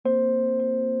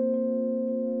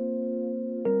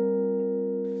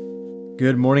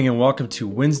Good morning and welcome to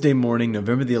Wednesday morning,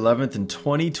 November the 11th in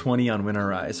 2020 on When I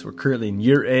Rise. We're currently in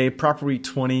Year A, Proper Week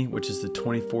 20, which is the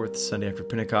 24th Sunday after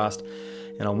Pentecost.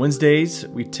 And on Wednesdays,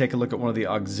 we take a look at one of the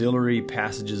auxiliary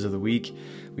passages of the week.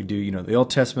 We do, the Old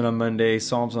Testament on Monday,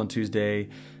 Psalms on Tuesday,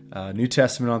 New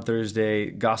Testament on Thursday,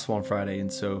 Gospel on Friday.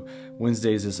 And so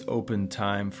Wednesdays is open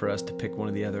time for us to pick one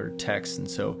of the other texts. And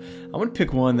so I want to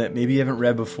pick one that maybe you haven't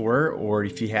read before, or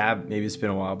if you have, maybe it's been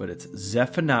a while, but it's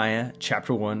Zephaniah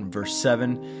chapter 1, verse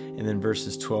 7, and then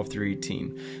verses 12 through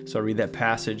 18. So I'll read that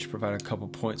passage, provide a couple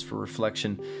points for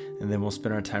reflection, and then we'll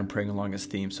spend our time praying along its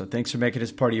theme. So thanks for making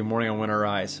this part of your morning on When I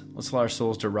Rise. Let's allow our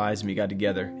souls to rise and meet God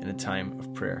together in a time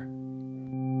of prayer.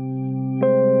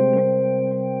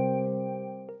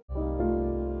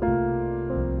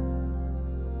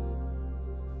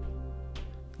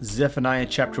 Zephaniah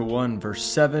chapter 1, verse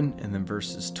 7, and then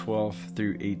verses 12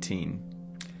 through 18.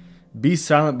 Be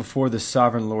silent before the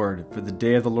sovereign Lord, for the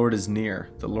day of the Lord is near.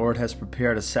 The Lord has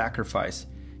prepared a sacrifice.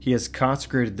 He has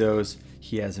consecrated those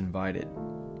he has invited.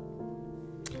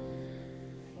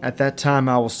 At that time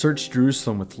I will search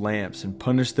Jerusalem with lamps and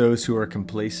punish those who are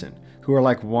complacent, who are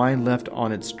like wine left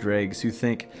on its dregs, who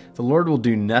think, the Lord will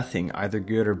do nothing, either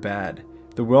good or bad.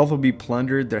 The wealth will be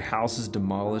plundered, their houses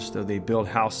demolished. Though they build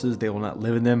houses, they will not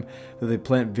live in them. Though they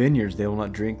plant vineyards, they will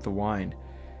not drink the wine.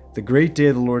 The great day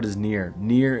of the Lord is near,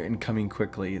 near and coming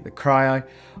quickly. The cry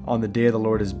on the day of the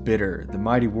Lord is bitter. The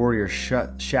mighty warrior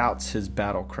shouts his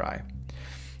battle cry.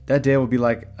 That day will be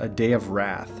like a day of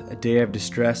wrath, a day of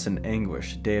distress and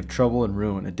anguish, a day of trouble and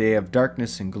ruin, a day of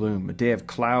darkness and gloom, a day of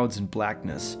clouds and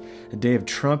blackness, a day of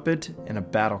trumpet and a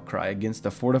battle cry against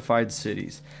the fortified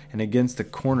cities and against the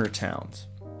corner towns.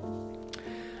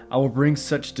 I will bring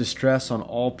such distress on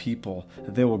all people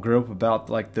that they will grope about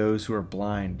like those who are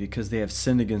blind, because they have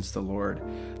sinned against the Lord.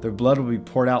 Their blood will be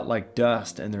poured out like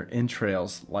dust, and their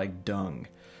entrails like dung.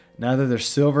 Neither their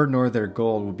silver nor their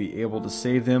gold will be able to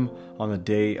save them on the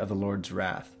day of the Lord's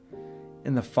wrath.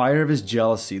 In the fire of his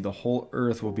jealousy, the whole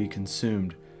earth will be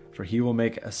consumed, for he will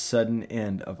make a sudden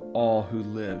end of all who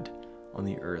lived on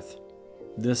the earth.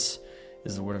 This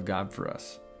is the word of God for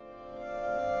us.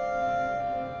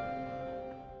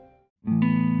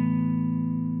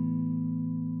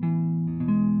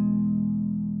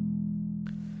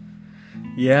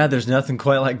 Yeah, there's nothing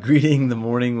quite like greeting the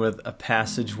morning with a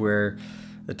passage where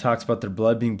it talks about their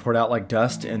blood being poured out like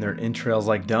dust and their entrails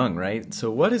like dung, right?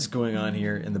 So what is going on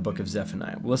here in the book of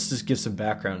Zephaniah? Well, let's just give some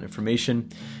background information,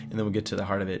 and then we'll get to the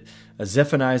heart of it.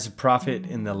 Zephaniah is a prophet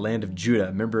in the land of Judah.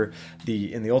 Remember,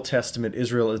 in the Old Testament,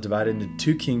 Israel is divided into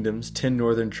two kingdoms, 10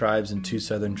 northern tribes and 2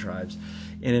 southern tribes.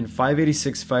 And in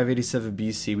 586, 587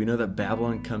 BC, we know that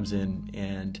Babylon comes in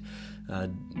and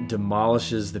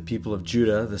demolishes the people of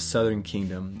Judah, the southern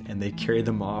kingdom, and they carry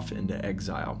them off into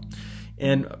exile.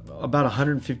 And about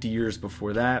 150 years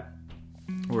before that,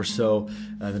 or so,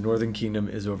 the northern kingdom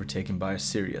is overtaken by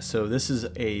Assyria. So this is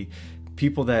a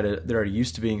people that are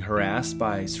used to being harassed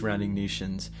by surrounding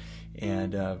nations,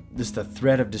 and the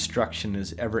threat of destruction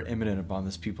is ever imminent upon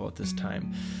this people at this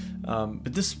time.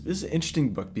 But this is an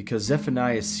interesting book because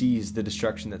Zephaniah sees the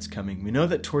destruction that's coming. We know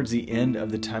that towards the end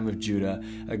of the time of Judah,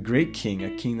 a great king, a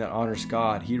king that honors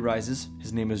God, he rises.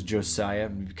 His name is Josiah,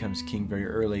 and he becomes king very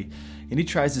early. And he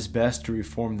tries his best to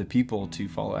reform the people to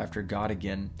follow after God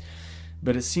again.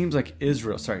 But it seems like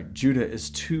Judah is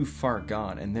too far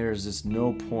gone, and there's this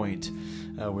no point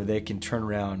where they can turn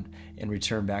around and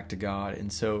return back to God.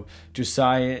 And so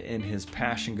Josiah, in his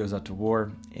passion, goes out to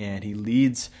war, and he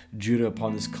leads Judah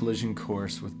upon this collision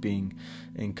course with being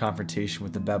in confrontation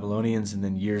with the Babylonians, and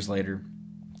then years later,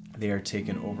 they are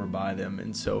taken over by them.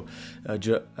 And so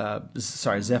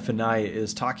Zephaniah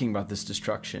is talking about this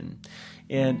destruction.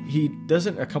 And he does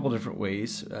it in a couple different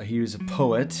ways. He was a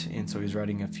poet, and so he's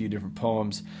writing a few different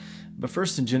poems. But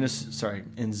first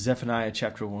in Zephaniah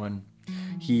chapter 1,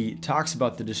 he talks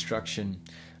about the destruction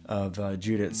of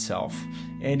Judah itself.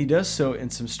 And he does so in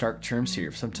some stark terms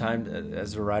here. Sometimes,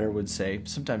 as a writer would say,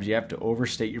 sometimes you have to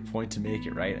overstate your point to make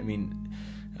it, right? I mean,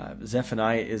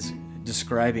 Zephaniah is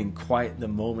describing quite the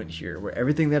moment here where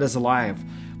everything that is alive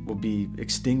will be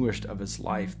extinguished of its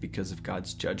life because of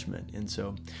God's judgment. And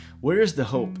so where is the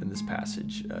hope in this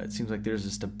passage? It seems like there's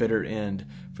just a bitter end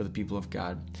for the people of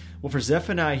God. Well, for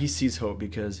Zephaniah, he sees hope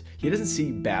because he doesn't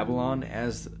see Babylon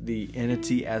as the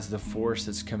entity, as the force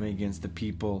that's coming against the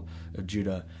people of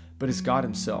Judah, but it's God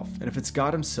himself. And if it's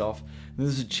God himself, then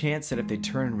there's a chance that if they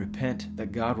turn and repent,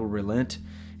 that God will relent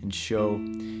and show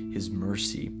his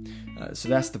mercy. So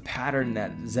that's the pattern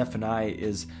that Zephaniah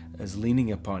is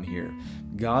leaning upon here.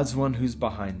 God's one who's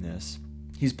behind this.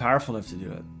 He's powerful enough to do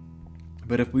it.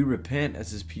 But if we repent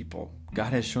as his people,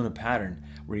 God has shown a pattern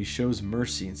where he shows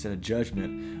mercy instead of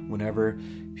judgment whenever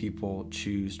people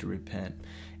choose to repent.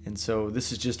 And so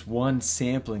this is just one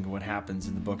sampling of what happens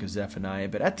in the book of Zephaniah.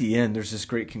 But at the end, there's this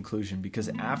great conclusion, because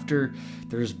after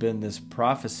there's been this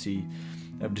prophecy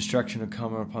of destruction to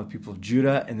come upon the people of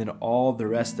Judah and then all the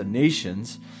rest of the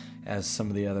nations, as some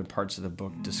of the other parts of the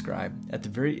book describe, at the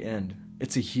very end,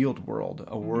 it's a healed world,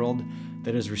 a world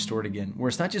that is restored again, where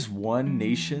it's not just one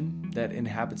nation that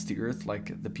inhabits the earth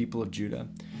like the people of Judah,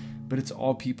 but it's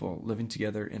all people living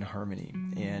together in harmony.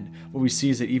 And what we see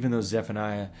is that even though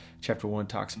Zephaniah chapter 1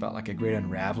 talks about like a great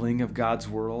unraveling of God's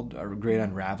world, or a great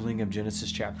unraveling of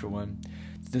Genesis chapter 1,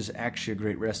 there's actually a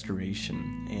great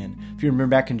restoration. And if you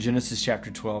remember back in Genesis chapter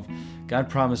 12, God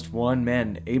promised one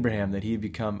man, Abraham, that he'd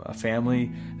become a family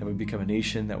that would become a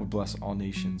nation that would bless all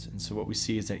nations. And so what we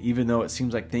see is that even though it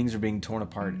seems like things are being torn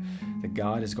apart, that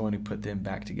God is going to put them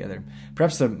back together.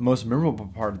 Perhaps the most memorable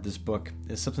part of this book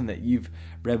is something that you've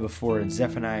read before in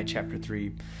Zephaniah chapter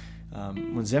 3.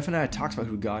 When Zephaniah talks about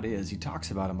who God is, he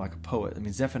talks about him like a poet. I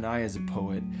mean, Zephaniah is a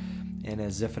poet, and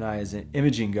as Zephaniah is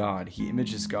imaging God, he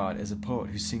images God as a poet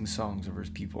who sings songs over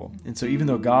his people. And so even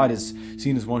though God is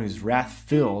seen as one who's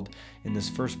wrath-filled in this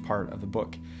first part of the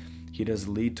book, he does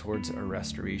lead towards a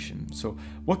restoration. So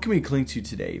what can we cling to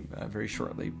today, very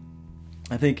shortly?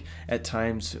 I think at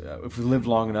times, if we live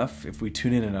long enough, if we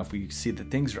tune in enough, we see that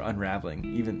things are unraveling.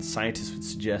 Even scientists would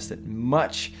suggest that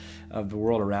much of the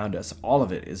world around us, all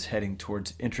of it is heading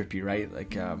towards entropy, right?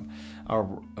 Like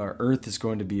our Earth is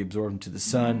going to be absorbed into the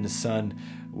sun. The sun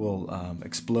will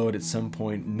explode at some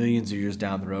point millions of years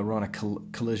down the road. We're on a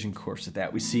collision course with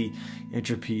that. We see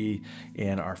entropy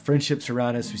in our friendships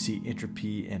around us. We see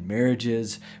entropy in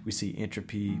marriages. We see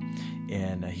entropy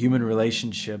in human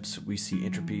relationships. We see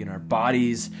entropy in our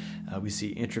bodies. We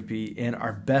see entropy in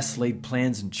our best laid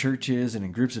plans in churches and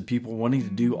in groups of people wanting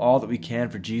to do all that we can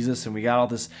for Jesus. And we got all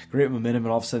this great momentum,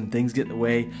 and all of a sudden things get in the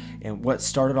way. And what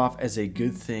started off as a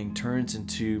good thing turns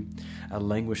into a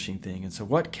languishing thing. And so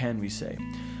what can we say?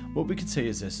 What we can say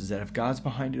is this, is that if God's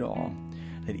behind it all,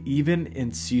 that even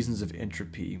in seasons of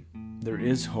entropy, there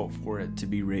is hope for it to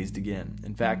be raised again.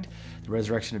 In fact, the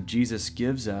resurrection of Jesus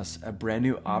gives us a brand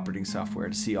new operating software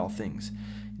to see all things.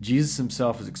 Jesus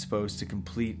himself was exposed to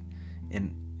complete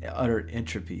and utter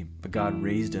entropy, but God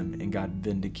raised him and God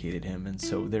vindicated him. And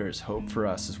so there is hope for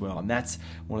us as well. And that's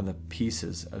one of the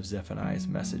pieces of Zephaniah's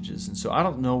messages. And so I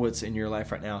don't know what's in your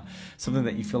life right now, something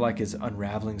that you feel like is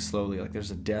unraveling slowly, like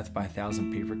there's a death by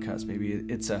 1,000 paper cuts. Maybe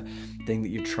it's a thing that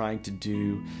you're trying to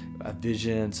do, a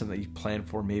vision, something that you plan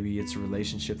for. Maybe it's a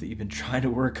relationship that you've been trying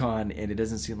to work on and it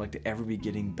doesn't seem like to ever be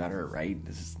getting better, right?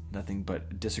 This is nothing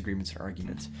but disagreements and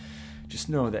arguments. Just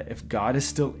know that if God is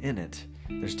still in it,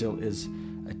 there still is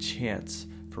a chance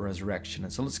for resurrection.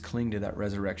 And so let's cling to that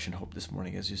resurrection hope this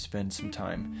morning as you spend some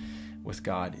time with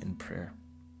God in prayer.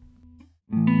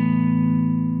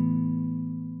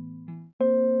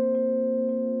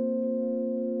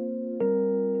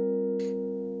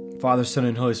 Father, Son,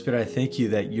 and Holy Spirit, I thank you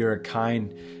that you're a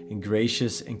kind and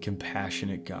gracious and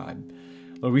compassionate God.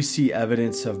 Lord, we see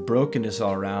evidence of brokenness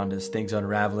all around us, things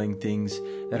unraveling, things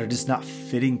that are just not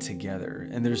fitting together.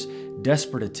 And there's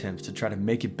desperate attempts to try to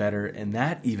make it better, and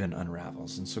that even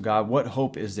unravels. And so, God, what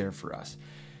hope is there for us?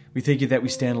 We thank you that we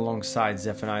stand alongside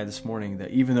Zephaniah this morning, that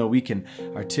even though we can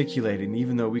articulate and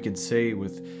even though we can say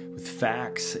with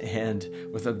facts and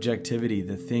with objectivity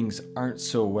that things aren't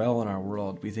so well in our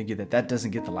world, we thank you that that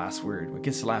doesn't get the last word. What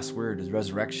gets the last word is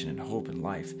resurrection and hope and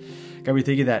life. God, we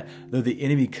thank you that though the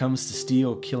enemy comes to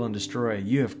steal, kill, and destroy,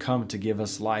 you have come to give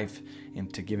us life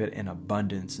and to give it in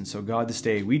abundance. And so, God, this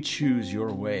day we choose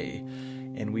your way,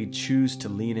 and we choose to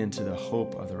lean into the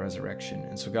hope of the resurrection.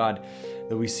 And so, God,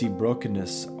 though we see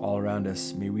brokenness all around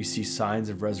us, may we see signs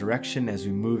of resurrection as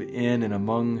we move in and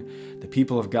among the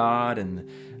people of God and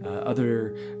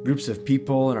other groups of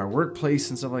people in our workplace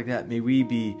and stuff like that. May we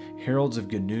be heralds of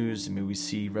good news, and may we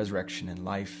see resurrection and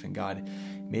life. And God,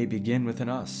 may it begin within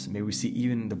us. May we see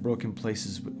even the broken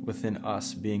places within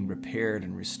us being repaired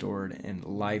and restored, and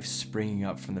life springing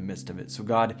up from the midst of it. So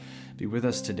God, be with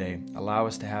us today. Allow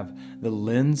us to have the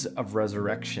lens of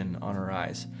resurrection on our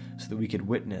eyes so that we could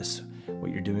witness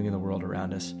what you're doing in the world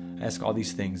around us. I ask all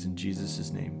these things in Jesus'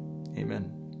 name.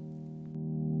 Amen.